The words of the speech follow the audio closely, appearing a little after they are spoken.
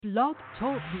Blog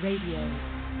Talk Radio.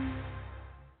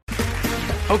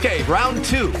 Okay, round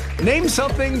two. Name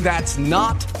something that's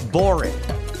not boring.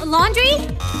 A laundry?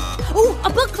 Ooh, a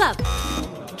book club.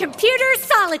 Computer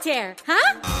solitaire,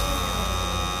 huh?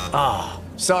 Ah,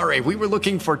 oh, sorry, we were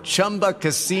looking for Chumba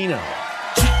Casino.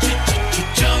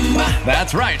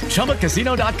 That's right.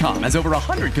 ChumbaCasino.com has over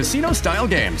 100 casino-style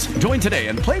games. Join today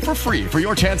and play for free for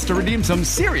your chance to redeem some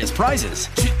serious prizes.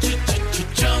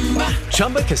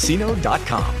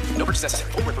 ChumbaCasino.com. No purchase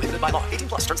necessary. Void where prohibited by law. 18+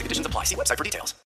 terms and conditions apply. See website for details.